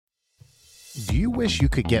Do you wish you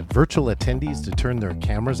could get virtual attendees to turn their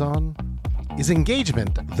cameras on? Is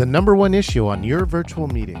engagement the number one issue on your virtual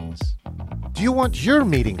meetings? Do you want your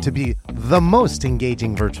meeting to be the most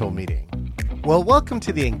engaging virtual meeting? Well, welcome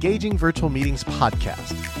to the Engaging Virtual Meetings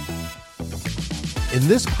podcast. In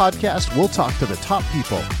this podcast, we'll talk to the top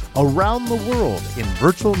people around the world in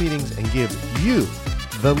virtual meetings and give you,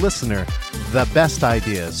 the listener, the best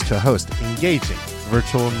ideas to host engaging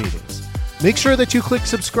virtual meetings. Make sure that you click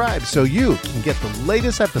subscribe so you can get the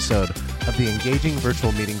latest episode of the Engaging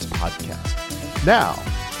Virtual Meetings podcast. Now,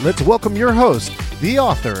 let's welcome your host, the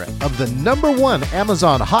author of the #1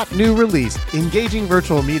 Amazon hot new release, Engaging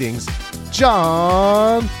Virtual Meetings,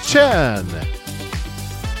 John Chen.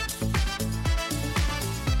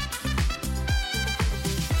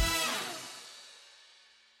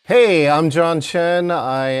 Hey, I'm John Chen.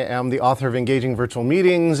 I am the author of Engaging Virtual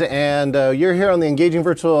Meetings, and you're here on the Engaging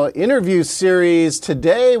Virtual Interview Series.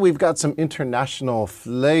 Today, we've got some international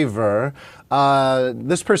flavor.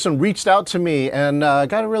 This person reached out to me and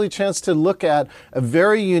got a really chance to look at a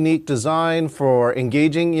very unique design for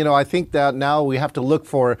engaging. You know, I think that now we have to look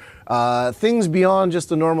for things beyond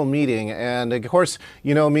just a normal meeting. And of course,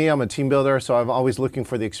 you know me, I'm a team builder, so I'm always looking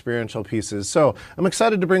for the experiential pieces. So I'm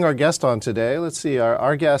excited to bring our guest on today. Let's see,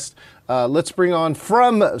 our guest, let's bring on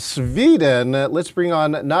from Sweden, let's bring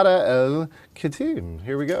on Nada Kateb.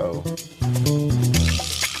 Here we go.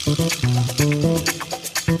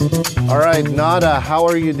 All right, Nada, how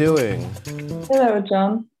are you doing? Hello,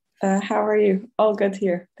 John. How are you? All good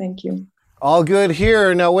here. Thank you. All good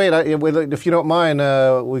here. Now, wait, if you don't mind,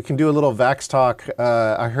 we can do a little Vax talk.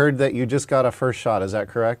 I heard that you just got a first shot. Is that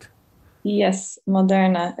correct? Yes,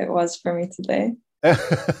 Moderna it was for me today.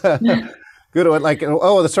 Good. Like,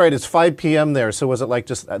 oh, that's right. It's 5 p.m. there. So was it like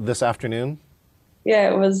just this afternoon? Yeah,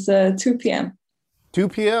 it was 2 p.m. 2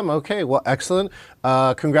 p.m. Okay, well, excellent.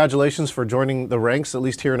 Congratulations for joining the ranks, at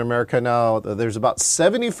least here in America now. There's about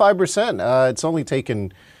 75%. It's only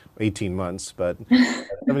taken 18 months, but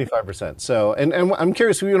 75%. So, and I'm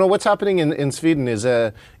curious, you know, what's happening in Sweden?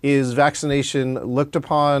 Is vaccination looked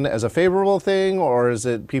upon as a favorable thing, or is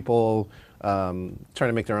it people trying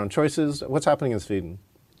to make their own choices? What's happening in Sweden?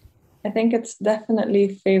 I think it's definitely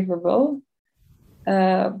favorable.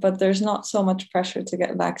 But there's not so much pressure to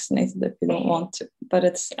get vaccinated if you don't want to, but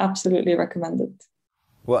it's absolutely recommended.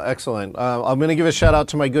 Well, excellent. I'm going to give a shout out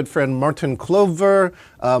to my good friend Martin Clover,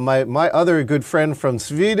 my other good friend from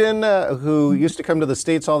Sweden, who used to come to the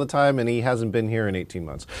States all the time, and he hasn't been here in 18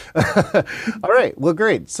 months. All right. Well,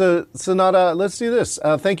 great. So Nada, let's do this.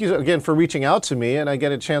 Thank you again for reaching out to me, and I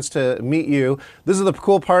get a chance to meet you. This is the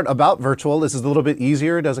cool part about virtual. This is a little bit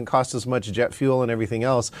easier. It doesn't cost as much jet fuel and everything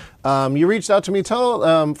else. You reached out to me.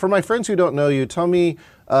 For my friends who don't know you, tell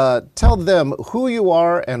them who you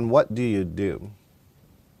are and what do you do.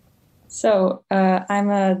 So I'm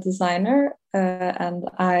a designer and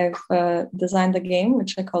I've designed a game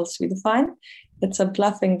which I call Swedifine. It's a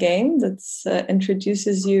bluffing game that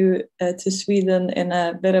introduces you to Sweden in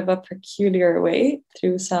a bit of a peculiar way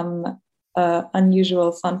through some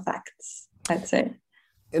unusual fun facts, I'd say.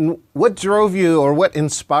 And what drove you or what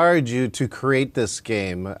inspired you to create this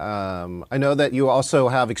game? I know that you also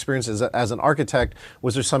have experience as an architect.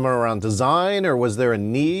 Was there somewhere around design, or was there a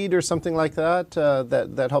need or something like that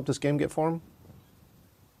that helped this game get formed?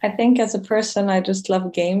 I think as a person, I just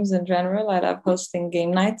love games in general. I love hosting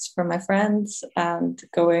game nights for my friends and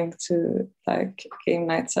going to like game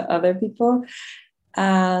nights at other people.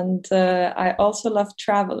 And I also love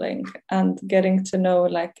traveling and getting to know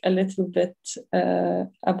like a little bit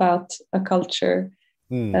about a culture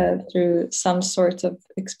through some sort of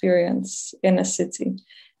experience in a city.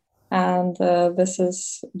 And this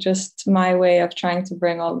is just my way of trying to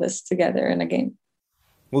bring all this together in a game.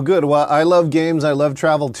 Well, good. Well, I love games. I love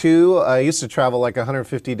travel, too. I used to travel like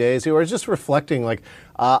 150 days. I was just reflecting, like,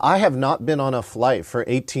 I have not been on a flight for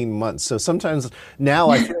 18 months. So sometimes now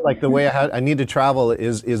I feel like the way I need to travel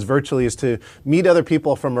is virtually is to meet other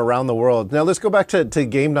people from around the world. Now, let's go back to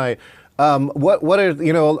game night. What are,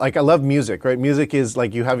 you know, like I love music, right? Music is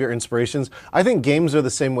like you have your inspirations. I think games are the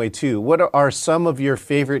same way, too. What are some of your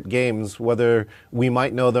favorite games, whether we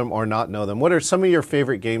might know them or not know them? What are some of your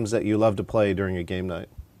favorite games that you love to play during a game night?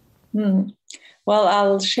 Well,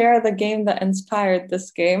 I'll share the game that inspired this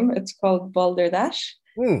game. It's called Boulder Dash.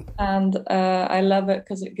 And I love it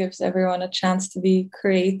because it gives everyone a chance to be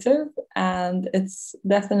creative. And it's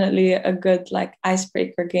definitely a good like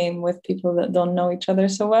icebreaker game with people that don't know each other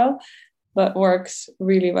so well, but works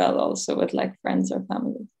really well also with like friends or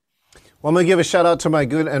family. Well, I'm going to give a shout out to my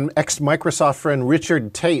good and ex-Microsoft friend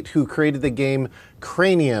Richard Tate, who created the game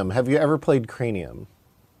Cranium. Have you ever played Cranium?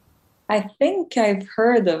 I think I've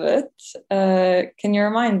heard of it. Can you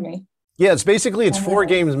remind me? Yeah, it's 4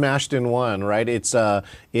 games mashed in one, right? It's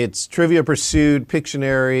Trivia Pursuit,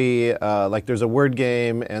 Pictionary, like there's a word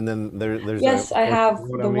game, and then there's a, Yes, of I course, have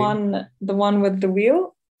you know what I mean? the one with the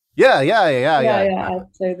wheel. Yeah, yeah, yeah, Yeah, yeah. yeah,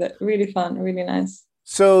 I'd say that. Really fun, really nice.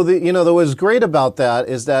 So what was great about that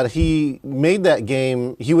is that he made that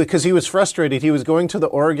game. Because he was frustrated. He was going to the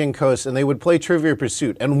Oregon coast, and they would play Trivia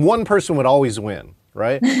Pursuit, and one person would always win,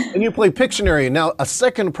 right? And you play Pictionary, and now a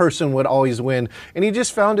second person would always win, and he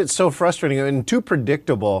just found it so frustrating and too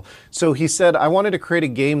predictable. So he said, I wanted to create a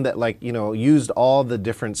game that used all the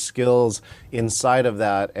different skills inside of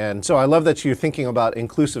that. And so I love that you're thinking about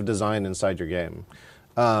inclusive design inside your game.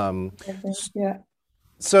 I think, yeah.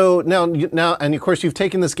 So now, and of course, you've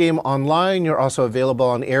taken this game online. You're also available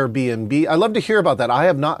on Airbnb. I'd love to hear about that. I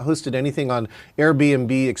have not hosted anything on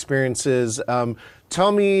Airbnb experiences.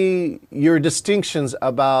 Tell me your distinctions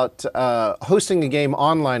about hosting a game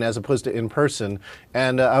online as opposed to in person.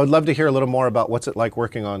 And I would love to hear a little more about what's it like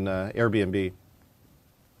working on Airbnb.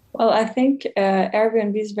 Well, I think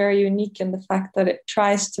Airbnb is very unique in the fact that it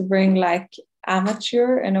tries to bring like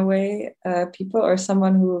amateur in a way people, or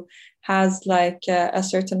someone who has like a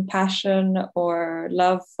certain passion or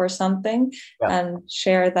love for something, and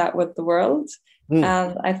share that with the world.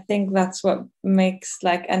 And I think that's what makes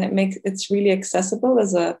it's really accessible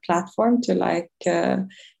as a platform to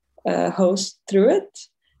host through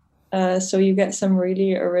it. So you get some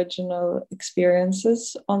really original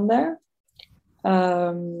experiences on there.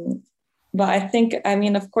 But I think,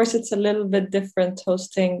 of course, it's a little bit different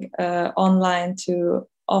hosting online to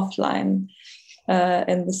offline,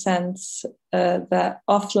 in the sense that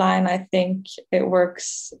offline, I think it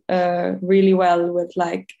works really well with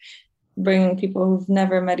like bringing people who've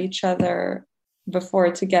never met each other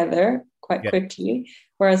before together quite quickly.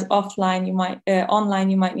 Whereas online, you might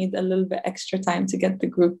need a little bit extra time to get the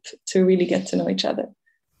group to really get to know each other.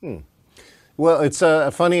 Well, it's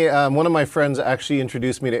funny. One of my friends actually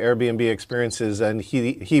introduced me to Airbnb experiences, and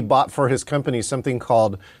he bought for his company something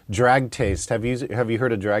called Drag Taste. Have you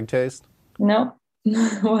heard of Drag Taste? No.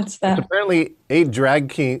 What's that? It's apparently 8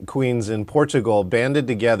 drag queens in Portugal banded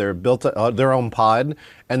together, built their own pod,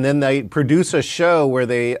 and then they produce a show where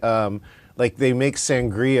they make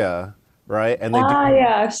sangria, right? And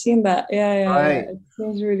yeah, I've seen that. Yeah, right. It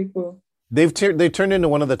seems really cool. They've turned into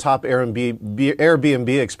one of the top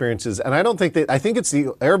Airbnb experiences, and I think it's the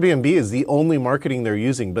Airbnb is the only marketing they're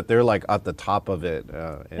using, but they're like at the top of it.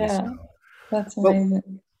 That's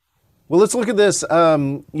amazing. Well, let's look at this. So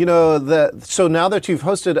now that you've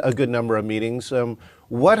hosted a good number of meetings,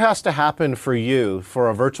 what has to happen for you for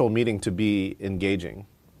a virtual meeting to be engaging?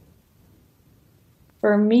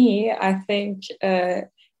 For me, I think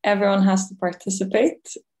everyone has to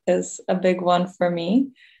participate is a big one for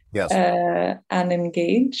me. Yes. And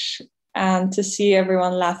engage, and to see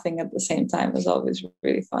everyone laughing at the same time is always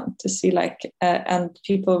really fun to see, and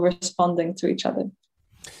people responding to each other.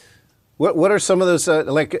 What are some of those, I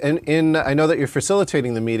know that you're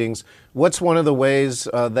facilitating the meetings. What's one of the ways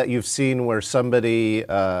that you've seen where somebody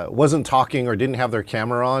wasn't talking or didn't have their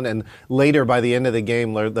camera on, and later by the end of the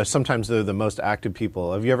game, sometimes they're the most active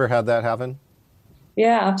people? Have you ever had that happen?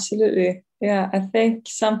 Yeah, absolutely. Yeah, I think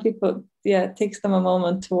some people, it takes them a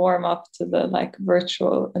moment to warm up to the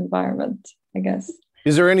virtual environment, I guess.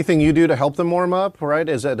 Is there anything you do to help them warm up, right?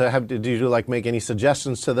 Did you make any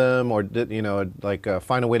suggestions to them, or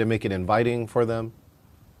find a way to make it inviting for them?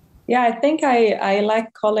 Yeah, I think I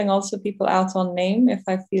like calling also people out on name if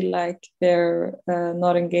I feel like they're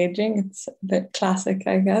not engaging. It's a bit classic,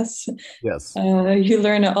 I guess. Yes. You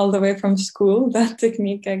learn it all the way from school, that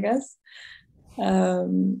technique, I guess.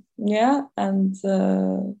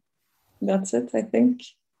 That's it, I think.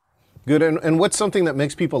 Good. And what's something that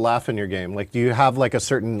makes people laugh in your game? Do you have a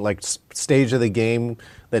certain stage of the game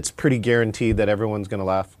that's pretty guaranteed that everyone's going to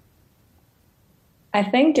laugh? I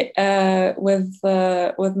think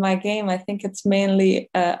with my game, I think it's mainly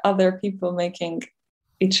other people making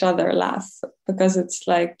each other laugh, because it's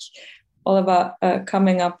all about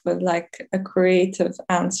coming up with a creative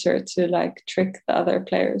answer to trick the other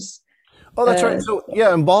players. Oh, that's right. So,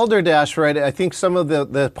 yeah, in Balderdash, right, I think some of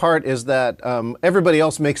the part is that everybody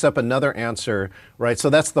else makes up another answer, right? So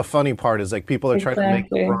that's the funny part, is people are trying to make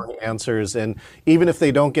the wrong answers. And even if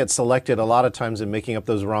they don't get selected, a lot of times in making up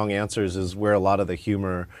those wrong answers is where a lot of the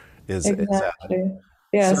humor is at.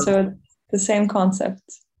 Yeah, so the same concept.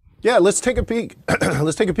 Yeah, let's take a peek.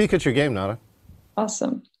 Let's take a peek at your game, Nada.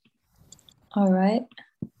 Awesome. All right.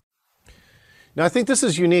 Now, I think this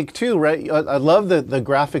is unique too, right? I love the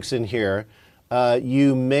graphics in here.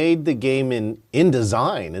 You made the game in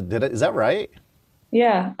InDesign. Is that right?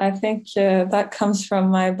 Yeah, I think that comes from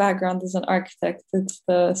my background as an architect. It's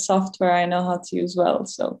the software I know how to use well,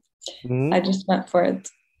 so I Mhm. just went for it.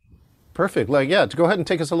 Perfect. Like, yeah, to go ahead and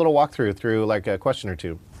take us a little walkthrough through like a question or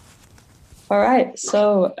two. All right,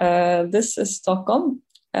 so this is Stockholm,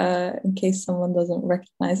 in case someone doesn't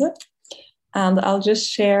recognize it. And I'll just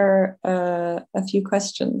share a few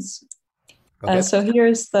questions. Okay. So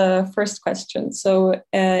here's the first question. So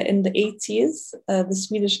in the 80s, the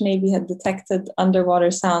Swedish Navy had detected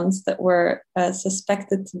underwater sounds that were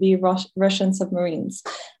suspected to be Russian submarines.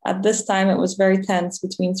 At this time, it was very tense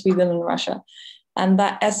between Sweden and Russia. And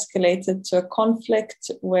that escalated to a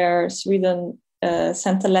conflict where Sweden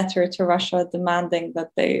sent a letter to Russia demanding that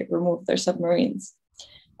they remove their submarines.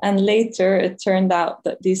 And later, it turned out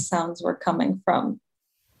that these sounds were coming from,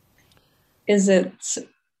 is it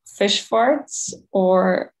fish farts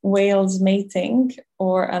or whales mating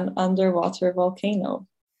or an underwater volcano?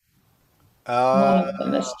 None Uh, of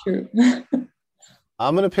them is true.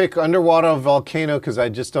 I'm gonna pick underwater volcano because I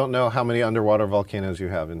just don't know how many underwater volcanoes you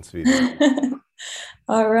have in Sweden.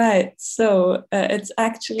 All right. So it's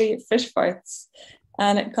actually fish farts.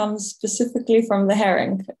 And it comes specifically from the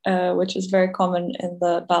herring, which is very common in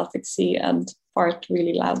the Baltic Sea and fart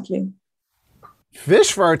really loudly.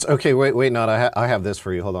 Fish farts. Okay, wait, not. I have this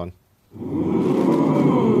for you. Hold on.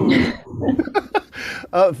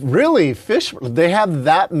 Really? Fish? They have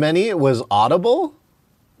that many? It was audible?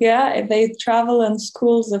 Yeah, they travel in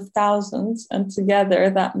schools of thousands, and together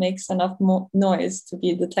that makes enough noise to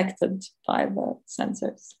be detected by the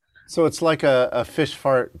sensors. So it's like a fish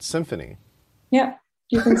fart symphony. Yeah,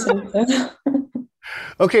 you can say so.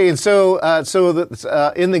 Okay, and so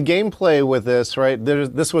in the gameplay with this, right?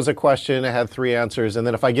 This was a question. It had three answers, and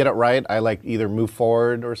then if I get it right, I like either move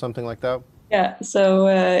forward or something like that. Yeah, so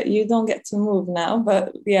you don't get to move now,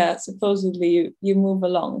 but yeah, supposedly you move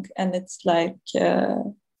along, and it's like,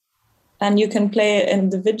 and you can play it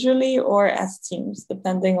individually or as teams,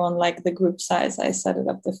 depending on like the group size. I set it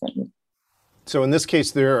up differently. So in this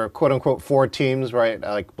case, there are quote unquote four teams, right?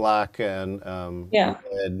 Like black and Yeah,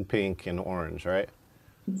 red, pink, and orange, right?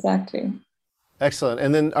 exactly. Excellent.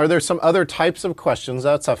 And then are there some other types of questions?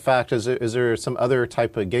 That's a fact. Is there some other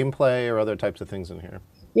type of gameplay or other types of things in here?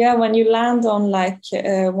 Yeah, when you land on like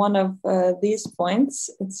one of these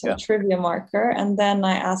points, it's a Yeah. trivia marker, and then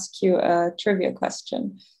I ask you a trivia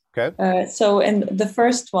question. Okay. So in the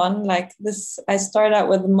first one, like this, I start out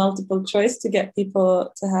with multiple choice to get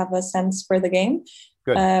people to have a sense for the game.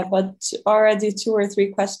 Good. But already two or three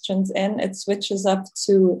questions in, it switches up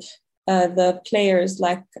to the players.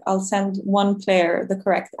 Like I'll send one player the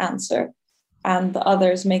correct answer, and the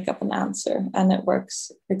others make up an answer, and it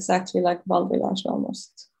works exactly like Valvillage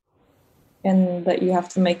almost, in that you have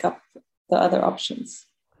to make up the other options.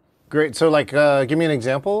 Great. So like, give me an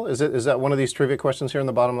example. Is that one of these trivia questions here in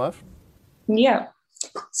the bottom left? Yeah.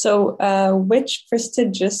 So, which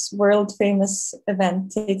prestigious world famous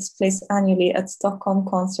event takes place annually at Stockholm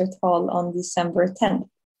Concert Hall on December 10th?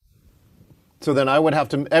 So then I would have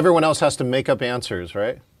to. Everyone else has to make up answers,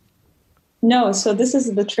 right? No, so this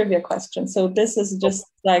is the trivia question. So, this is just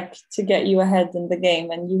like to get you ahead in the game,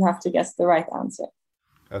 and you have to guess the right answer.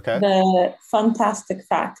 Okay. The fantastic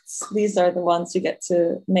facts, these are the ones you get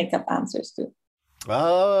to make up answers to.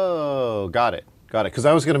 Oh, got it. Got it. Because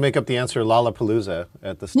I was going to make up the answer Lollapalooza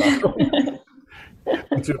at the start,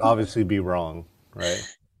 which would obviously be wrong, right?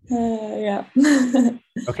 Yeah.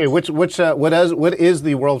 Okay. What is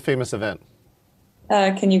the world famous event?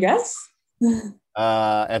 Can you guess?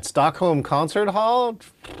 At Stockholm Concert Hall?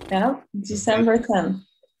 Yeah, December 10th.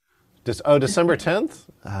 December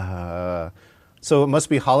 10th? So it must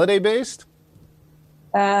be holiday based?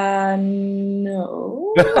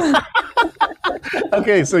 No.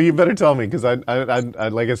 Okay, so you better tell me because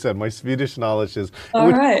like I said, my Swedish knowledge is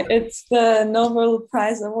All right, it's the Nobel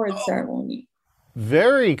Prize award ceremony.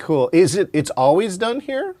 very cool. It's always done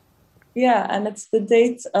here? Yeah, and it's the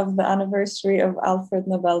date of the anniversary of Alfred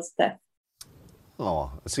Nobel's death.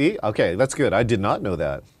 Oh, see? Okay, that's good. I did not know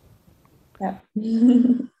that. Yeah.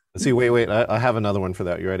 Let's see, wait. I have another one for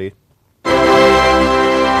that. You ready?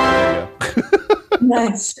 There you go.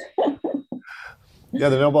 Nice. Yeah,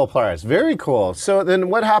 the Nobel Prize. Very cool. So then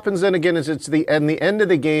what happens then again is the end of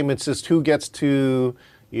the game, it's just who gets to,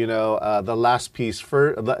 the last piece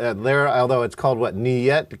for there, although it's called what?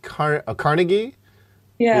 Carnegie?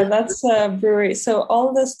 Yeah, that's a brewery. So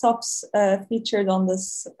all the stops featured on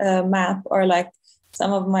this map are like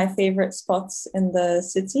some of my favorite spots in the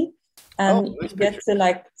city. And Oh, you nice get picture. to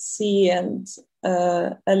like see and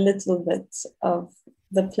a little bit of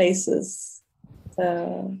the places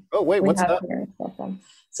Oh, wait, we what's have that? here in Stockholm.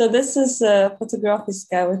 So this is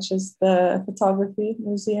Fotografiska, which is the photography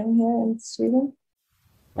museum here in Sweden.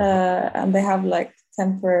 And they have like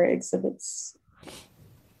temporary exhibits.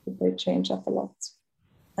 They change up a lot.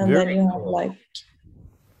 And then you have like,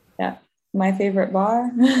 my favorite bar.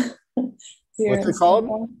 What's it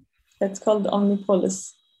called? It's called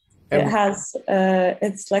Omnipolis. It has,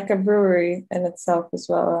 it's like a brewery in itself as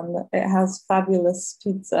well. And it has fabulous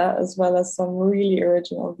pizza as well as some really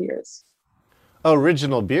original beers.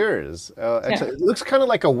 Original beers. It looks kind of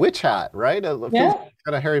like a witch hat, right? It feels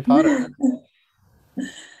kind of Harry Potter.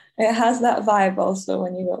 It has that vibe also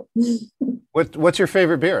when you go. What's your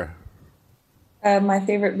favorite beer? My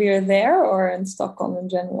favorite beer there or in Stockholm in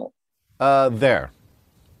general? There.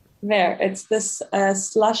 There. It's this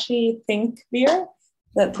slushy pink beer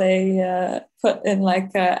that they put in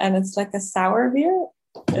and it's like a sour beer.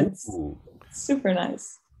 It's super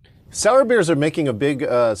nice. Sour beers are making a big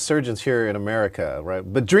surge here in America, right?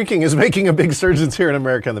 But drinking is making a big surge here in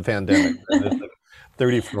America in the pandemic. There's like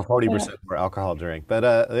 30-40% more alcohol drink.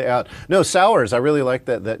 But no, sours. I really like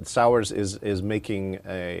that sours is making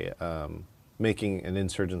making an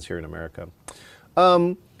insurgence here in America.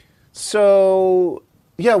 So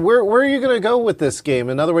yeah, where are you going to go with this game?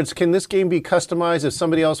 In other words, can this game be customized if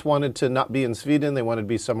somebody else wanted to not be in Sweden, they wanted to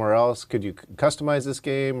be somewhere else? Could you customize this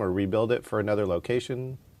game or rebuild it for another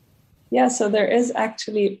location? Yeah, so there is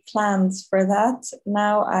actually plans for that.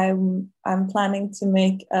 Now I'm planning to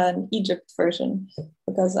make an Egypt version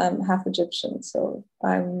because I'm half Egyptian. So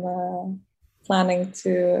I'm planning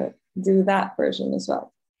to do that version as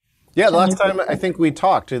well. Yeah, the last time I think we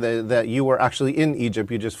talked that you were actually in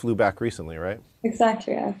Egypt. You just flew back recently, right?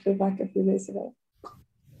 Exactly. I flew back a few days ago.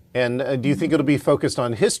 And do you think it'll be focused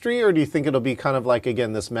on history, or do you think it'll be kind of like,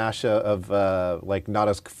 again, this mash of like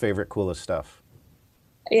Nada's favorite, coolest stuff?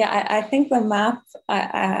 Yeah, I think the map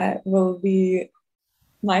will be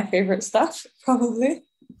my favorite stuff, probably.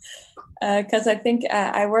 Because I think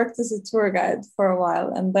I worked as a tour guide for a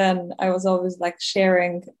while, and then I was always like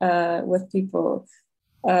sharing with people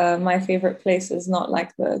my favorite places, not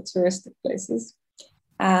like the touristic places.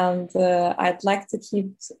 And I'd like to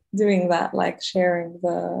keep doing that, like sharing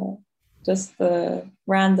the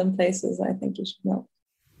random places I think you should know.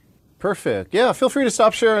 Perfect. Yeah, feel free to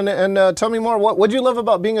stop sharing and tell me more. What do you love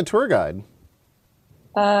about being a tour guide?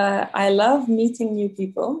 I love meeting new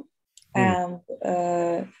people and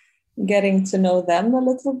getting to know them a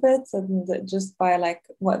little bit, and just by like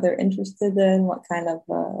what they're interested in, what kind of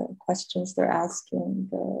questions they're asking,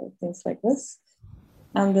 things like this.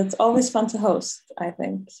 And it's always fun to host, I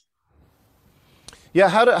think. Yeah,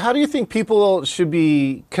 how do you think people should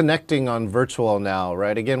be connecting on virtual now,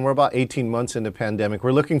 right? Again, we're about 18 months into pandemic.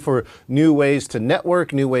 We're looking for new ways to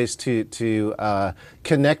network, new ways to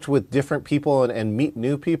connect with different people and meet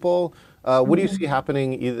new people. What do you see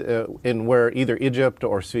happening either Egypt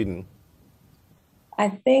or Sweden? I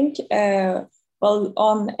think, well,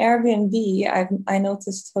 on Airbnb, I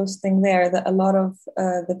noticed hosting there that a lot of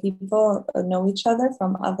the people know each other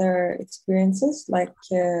from other experiences,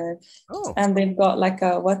 and they've got like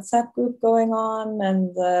a WhatsApp group going on,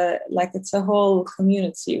 and like it's a whole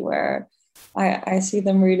community where I see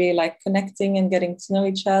them really like connecting and getting to know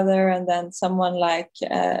each other. And then someone like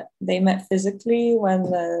they met physically when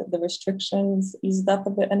the restrictions eased up a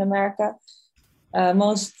bit in America.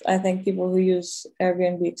 Most, I think, people who use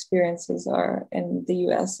Airbnb experiences are in the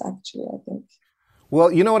US, actually, I think.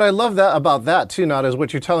 Well, you know what I love about that too, Nada, is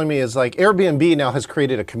what you're telling me is like Airbnb now has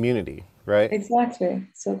created a community, right? Exactly.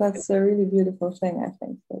 So that's a really beautiful thing, I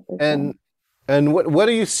think. And what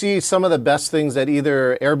do you see some of the best things that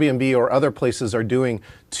either Airbnb or other places are doing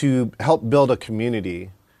to help build a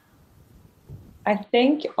community? I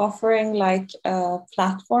think offering like a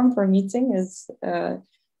platform for meeting is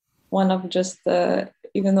one of just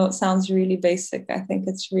even though it sounds really basic, I think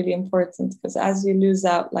it's really important, because as you lose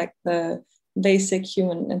out like the basic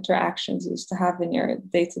human interactions you used to have in your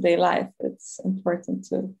day-to-day life, it's important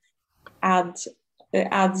to it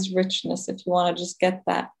adds richness if you want to just get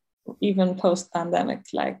that even post-pandemic,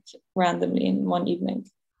 like randomly in one evening.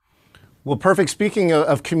 Well, perfect. Speaking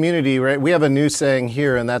of community, right? We have a new saying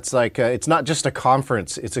here, and that's like, it's not just a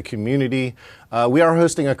conference, it's a community. We are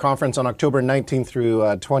hosting a conference on October 19th through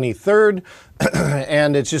 23rd,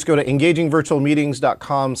 and it's just go to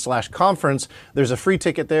engagingvirtualmeetings.com/conference. There's a free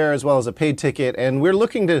ticket there as well as a paid ticket, and we're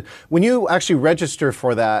looking to, when you actually register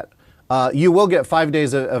for that, you will get 5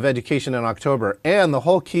 days of education in October, and the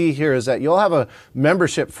whole key here is that you'll have a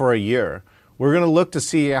membership for a year, we're going to look to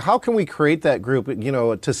see how can we create that group,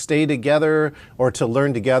 to stay together or to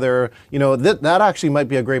learn together. That actually might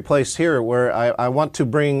be a great place here where I want to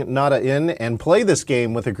bring Nada in and play this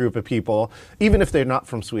game with a group of people, even if they're not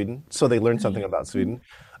from Sweden, so they learn something about Sweden.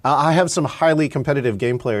 I have some highly competitive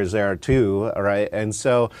game players there too, all right? And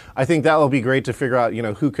so I think that will be great to figure out,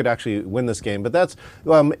 who could actually win this game. But that's,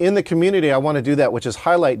 in the community, I want to do that, which is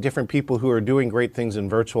highlight different people who are doing great things in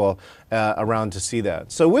virtual around to see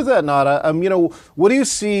that. So with that, Nada, what do you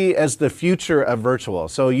see as the future of virtual?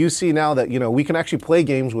 So you see now that, we can actually play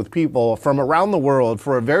games with people from around the world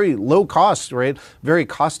for a very low cost, right? Very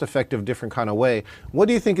cost-effective, different kind of way. What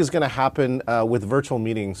do you think is going to happen with virtual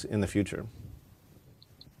meetings in the future?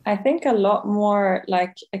 I think a lot more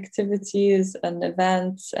like activities and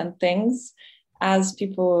events and things as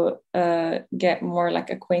people get more like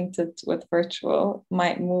acquainted with virtual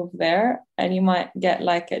might move there, and you might get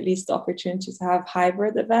like at least the opportunity to have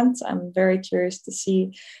hybrid events. I'm very curious to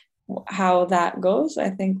see how that goes. I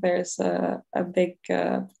think there's a big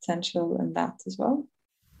potential in that as well.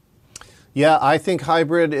 Yeah, I think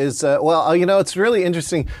hybrid is, it's really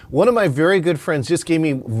interesting. One of my very good friends just gave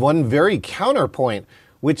me one very counterpoint,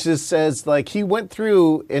 which says like he went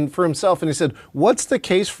through and for himself and he said, what's the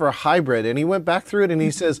case for hybrid? And he went back through it and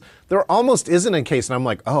he says, there almost isn't a case. And I'm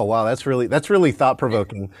like, oh, wow, that's really thought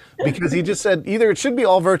provoking, because he just said either it should be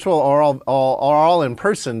all virtual or all in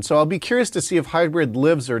person. So I'll be curious to see if hybrid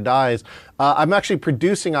lives or dies. I'm actually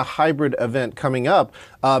producing a hybrid event coming up.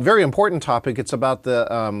 Very important topic. It's about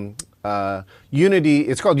the unity.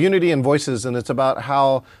 It's called Unity and Voices, and it's about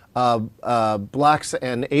how blacks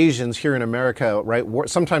and Asians here in America, right,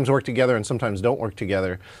 sometimes work together and sometimes don't work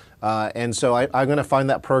together. And so I'm going to find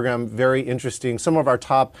that program very interesting. Some of our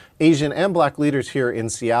top Asian and black leaders here in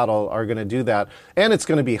Seattle are going to do that. And it's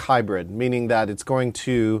going to be hybrid, meaning that it's going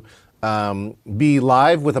to be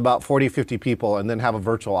live with about 40, 50 people and then have a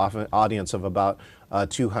virtual audience of about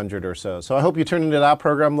 200 or so. So I hope you turn into that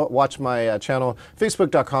program. Watch my channel,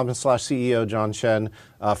 facebook.com/CEO John Chen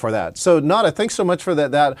for that. So Nada, thanks so much for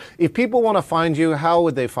that. If people want to find you, how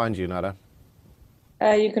would they find you, Nada?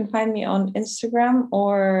 You can find me on Instagram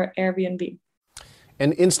or Airbnb.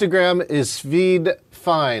 And Instagram is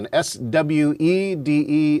Swedefine,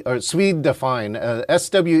 S-W-E-D-E, or Swedefine,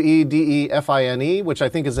 S-W-E-D-E-F-I-N-E, which I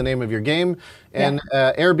think is the name of your game. And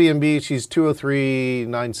Airbnb, she's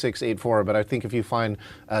 203-9684, but I think if you find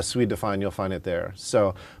Swedefine, you'll find it there.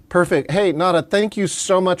 So perfect. Hey, Nada, thank you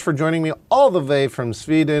so much for joining me all the way from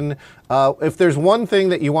Sweden. If there's one thing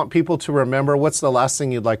that you want people to remember, what's the last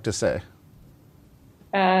thing you'd like to say?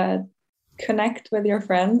 Connect with your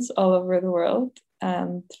friends all over the world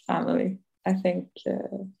and family. I think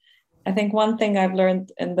one thing I've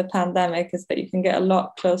learned in the pandemic is that you can get a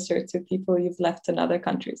lot closer to people you've left in other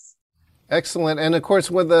countries. Excellent. And of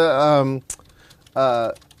course, with the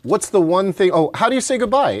what's the one thing? Oh, how do you say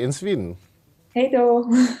goodbye in Sweden? Hej då.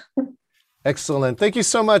 Excellent. Thank you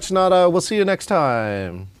so much, Nada. We'll see you next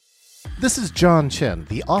time. This is John Chen,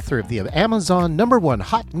 the author of the Amazon #1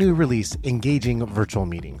 hot new release, Engaging Virtual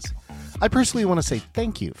Meetings. I personally want to say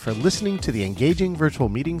thank you for listening to the Engaging Virtual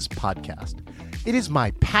Meetings podcast. It is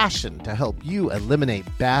my passion to help you eliminate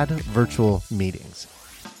bad virtual meetings.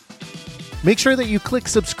 Make sure that you click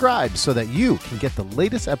subscribe so that you can get the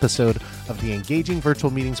latest episode of the Engaging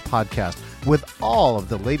Virtual Meetings podcast with all of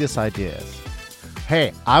the latest ideas.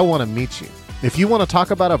 Hey, I want to meet you. If you want to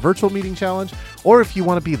talk about a virtual meeting challenge, or if you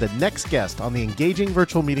want to be the next guest on the Engaging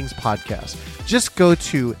Virtual Meetings podcast, just go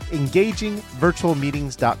to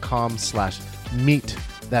engagingvirtualmeetings.com/meet.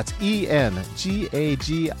 That's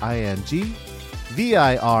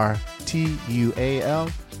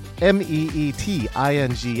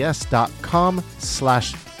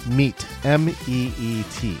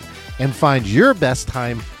MEET, and find your best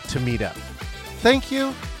time to meet up. Thank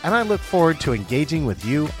you, and I look forward to engaging with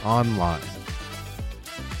you online.